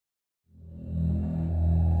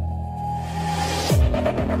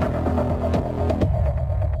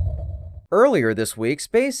Earlier this week,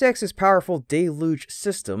 SpaceX's powerful Deluge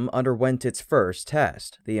System underwent its first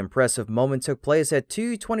test. The impressive moment took place at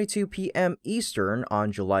 2:22 p.m. Eastern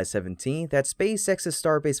on July 17th at SpaceX's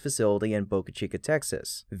Starbase facility in Boca Chica,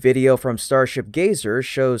 Texas. Video from Starship Gazer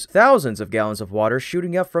shows thousands of gallons of water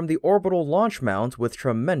shooting up from the orbital launch mount with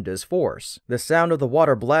tremendous force. The sound of the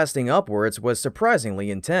water blasting upwards was surprisingly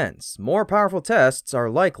intense. More powerful tests are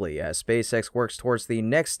likely as SpaceX works towards the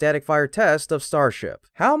next static fire test of Starship.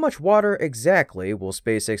 How much water exactly will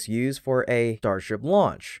SpaceX use for a Starship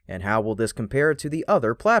launch? And how will this compare to the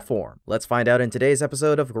other platform? Let's find out in today's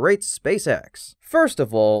episode of Great SpaceX. First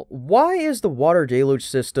of all, why is the water deluge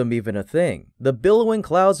system even a thing? The billowing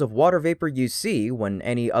clouds of water vapor you see when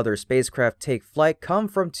any other spacecraft take flight come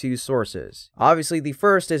from two sources. Obviously, the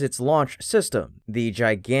first is its launch system. The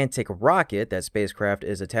gigantic rocket that spacecraft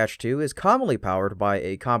is attached to is commonly powered by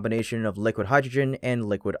a combination of liquid hydrogen and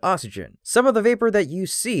liquid oxygen. Some of the vapor that you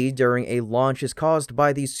see during a launch is caused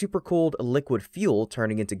by the supercooled liquid fuel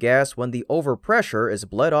turning into gas when the overpressure is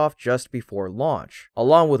bled off just before launch,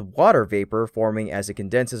 along with water vapor forming as it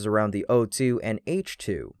condenses around the O2 and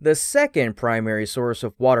H2. The second primary source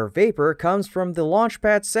of water vapor comes from the launch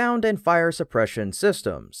pad sound and fire suppression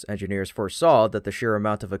systems. Engineers foresaw that the sheer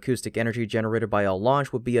amount of acoustic energy generated by a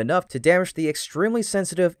launch would be enough to damage the extremely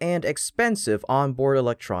sensitive and expensive onboard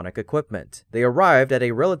electronic equipment. They arrived at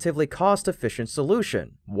a relatively cost-efficient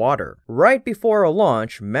solution: water. Right before a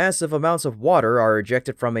launch, massive amounts of water are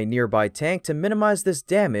ejected from a nearby tank to minimize this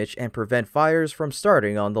damage and prevent fires from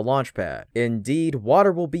starting on the launch pad. Indeed,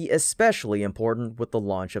 water will be especially important with the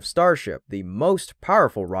launch of Starship, the most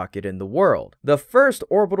powerful rocket in the world. The first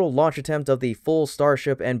orbital launch attempt of the full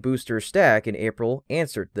Starship and booster stack in April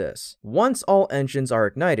answered this. Once all engines are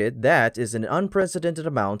ignited, that is an unprecedented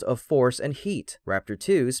amount of force and heat. Raptor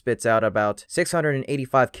 2 spits out about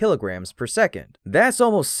 685 kilograms per second. That's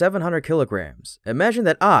almost 700 kilograms. Imagine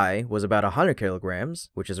that I was about 100 kilograms,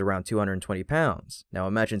 which is around 220 pounds. Now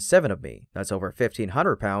imagine 7 of me. That's over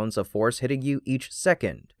 1,500 pounds of force hitting you each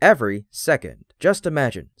second. Every second. Just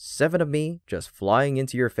imagine 7 of me just flying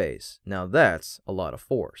into your face. Now that's a lot of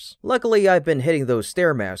force. Luckily, I've been hitting those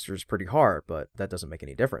Stairmasters pretty hard, but that doesn't make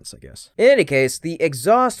any difference, I guess. In any case, the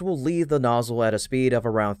exhaust will leave the nozzle at a speed of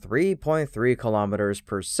around 3.3 kilometers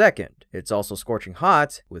per second. It's also scorching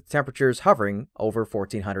hot, with temperatures hovering over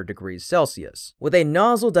 1400 degrees Celsius. With a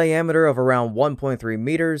nozzle diameter of around 1.3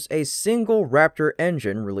 meters, a single Raptor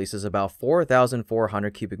engine releases about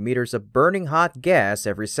 4,400 cubic meters of burning hot gas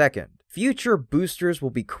every second. Future boosters will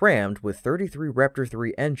be crammed with 33 Raptor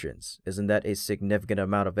 3 engines. Isn't that a significant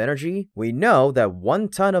amount of energy? We know that 1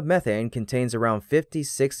 ton of methane contains around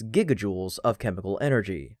 56 gigajoules of chemical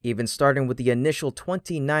energy. Even starting with the initial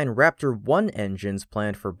 29 Raptor 1 engines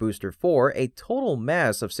planned for Booster 4, a total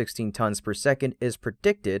mass of 16 tons per second is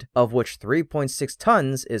predicted, of which 3.6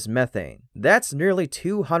 tons is methane. That's nearly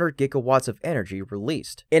 200 gigawatts of energy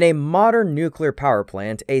released. In a modern nuclear power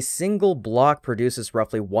plant, a single block produces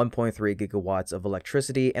roughly 1.3 gigawatts of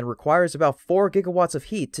electricity and requires about 4 gigawatts of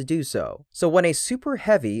heat to do so. So when a super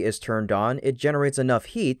heavy is turned on, it generates enough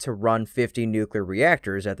heat to run 50 nuclear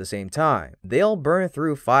reactors at the same time. They'll burn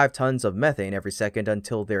through 5 tons of methane every second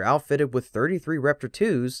until they're outfitted with 33 Raptor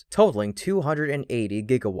 2s, totaling 280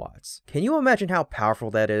 gigawatts. Can you imagine how powerful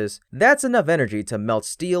that is? That's enough energy to melt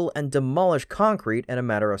steel and demolish concrete in a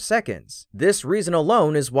matter of seconds. This reason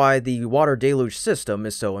alone is why the water deluge system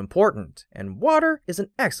is so important, and water is an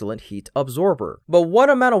excellent heat absorber. But what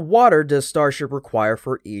amount of water does Starship require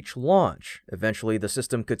for each launch? Eventually, the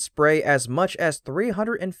system could spray as much as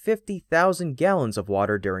 350,000 gallons of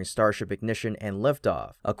water during Starship ignition and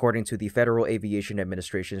liftoff, according to the Federal Aviation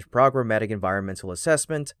Administration's Programmatic Environmental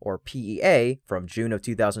Assessment, or PEA, from June of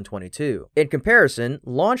 2022. In comparison,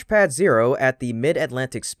 Launch Pad 0 at the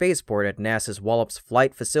Mid-Atlantic Spaceport at NASA's Wallops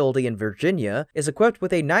Flight Facility in Virginia is equipped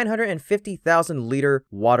with a 950,000-liter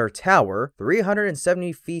water tower,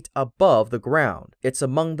 370 feet above the ground. It's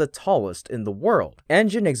among the tallest in the world.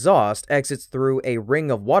 Engine exhaust exits through a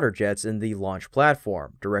ring of water jets in the launch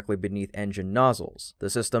platform, directly beneath engine nozzles.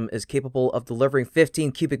 The system is capable of delivering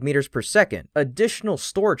 15 cubic meters per second. Additional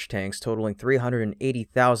storage tanks totaling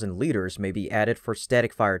 380,000 liters may be added for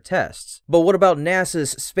static fire tests. But what about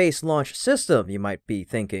NASA's Space Launch System, you might be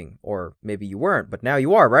thinking? Or maybe you weren't, but now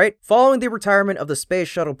you are, right? Following the retirement of the Space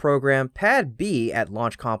Shuttle program, Pad B at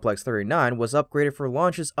Launch Complex 39 was upgraded for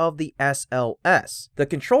launches of of the SLS. The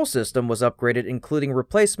control system was upgraded, including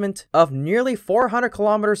replacement of nearly 400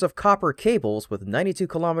 kilometers of copper cables with 92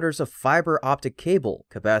 kilometers of fiber optic cable.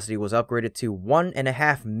 Capacity was upgraded to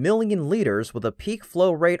 1.5 million liters with a peak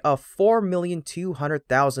flow rate of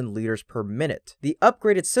 4,200,000 liters per minute. The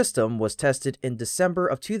upgraded system was tested in December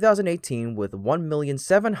of 2018 with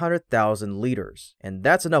 1,700,000 liters, and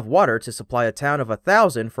that's enough water to supply a town of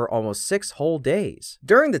 1,000 for almost 6 whole days.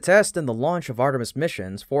 During the test and the launch of Artemis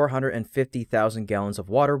missions, 450,000 gallons of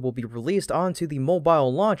water will be released onto the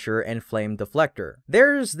mobile launcher and flame deflector.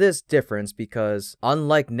 There's this difference because,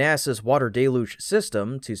 unlike NASA's water deluge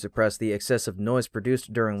system to suppress the excessive noise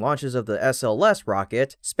produced during launches of the SLS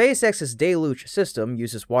rocket, SpaceX's deluge system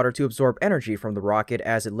uses water to absorb energy from the rocket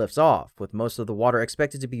as it lifts off, with most of the water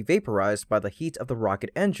expected to be vaporized by the heat of the rocket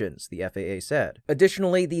engines, the FAA said.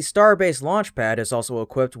 Additionally, the Starbase launch pad is also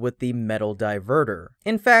equipped with the metal diverter.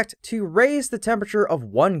 In fact, to raise the temperature of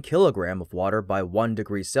 1 kilogram of water by 1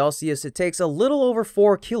 degree Celsius, it takes a little over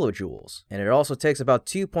 4 kilojoules, and it also takes about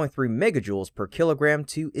 2.3 megajoules per kilogram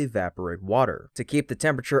to evaporate water. To keep the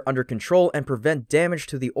temperature under control and prevent damage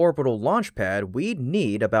to the orbital launch pad, we'd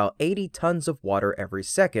need about 80 tons of water every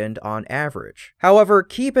second on average. However,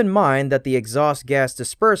 keep in mind that the exhaust gas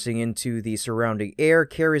dispersing into the surrounding air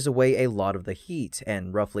carries away a lot of the heat,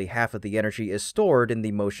 and roughly half of the energy is stored in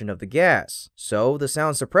the motion of the gas. So, the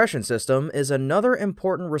sound suppression system is another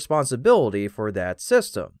important responsibility for that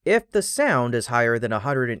system. If the sound is higher than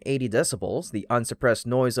 180 decibels, the unsuppressed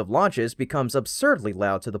noise of launches becomes absurdly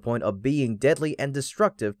loud to the point of being deadly and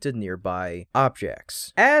destructive to nearby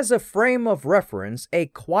objects. As a frame of reference, a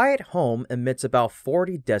quiet home emits about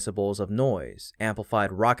 40 decibels of noise.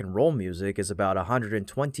 Amplified rock and roll music is about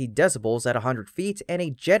 120 decibels at 100 feet, and a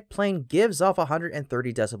jet plane gives off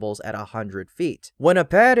 130 decibels at 100 feet. When a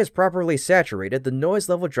pad is properly saturated, the noise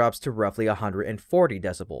level drops to roughly 140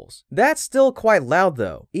 decibels. That's still quite loud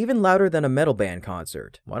though, even louder than a metal band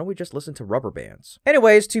concert. Why don't we just listen to rubber bands?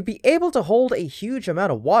 Anyways, to be able to hold a huge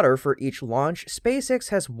amount of water for each launch, SpaceX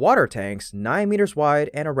has water tanks 9 meters wide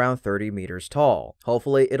and around 30 meters tall.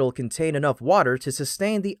 Hopefully it'll contain enough water to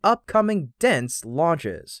sustain the upcoming dense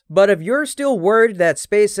launches. But if you're still worried that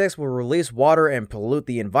SpaceX will release water and pollute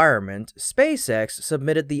the environment, SpaceX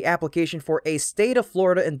submitted the application for a State of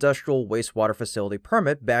Florida Industrial Wastewater Facility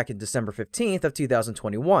permit back in December 15th of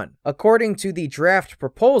 2021. According to the draft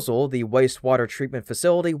proposal, the wastewater treatment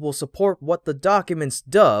facility will support what the documents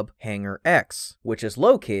dub Hangar X, which is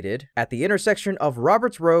located at the intersection of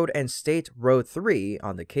Roberts Road and State Road 3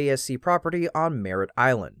 on the KSC property on Merritt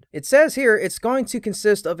Island. It says here it's going to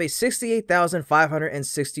consist of a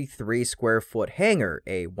 68,563 square foot hangar,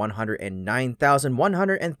 a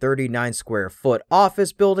 109,139 square foot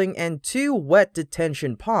office building, and 2 wet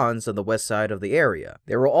detention ponds on the west side of the area.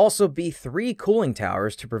 There will also be 3 cooling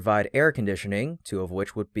towers to provide air conditioning, 2 of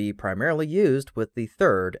which would be primarily used, with the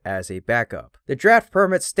 3rd as a backup. The draft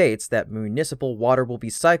permit states that municipal water will be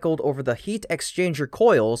cycled over the heat exchanger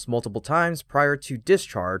coils multiple times prior to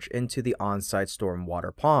discharge into the on-site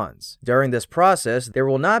stormwater ponds. During this process, there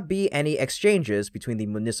will not be any exchanges between the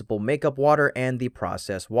municipal makeup water and the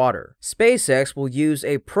processed water. SpaceX will use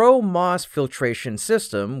a pro-moss filtration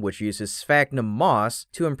system, which uses sphagnum moss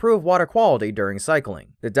to improve water quality during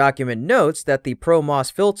cycling. The document notes that the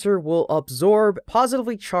pro-moss filter will absorb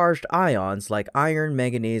positively charged ions like iron,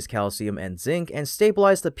 manganese, calcium, and zinc and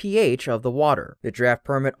stabilize the pH of the water. The draft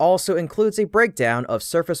permit also includes a breakdown of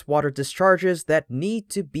surface water discharges that need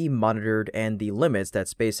to be monitored and the limits that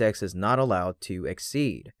SpaceX is not allowed to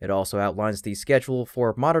exceed. It also outlines the schedule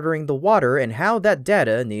for monitoring the water and how that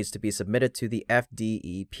data needs to be submitted to the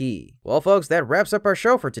FDEP. Well folks, that wraps up our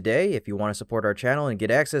show for today. If you want to support our channel and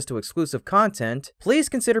get access to exclusive content, please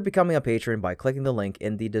consider becoming a patron by clicking the link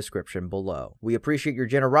in the description below. We appreciate your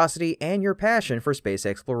generosity and your passion for space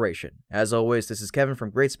exploration. As always, this is Kevin from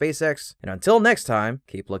Great SpaceX, and until next time,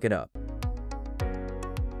 keep looking up.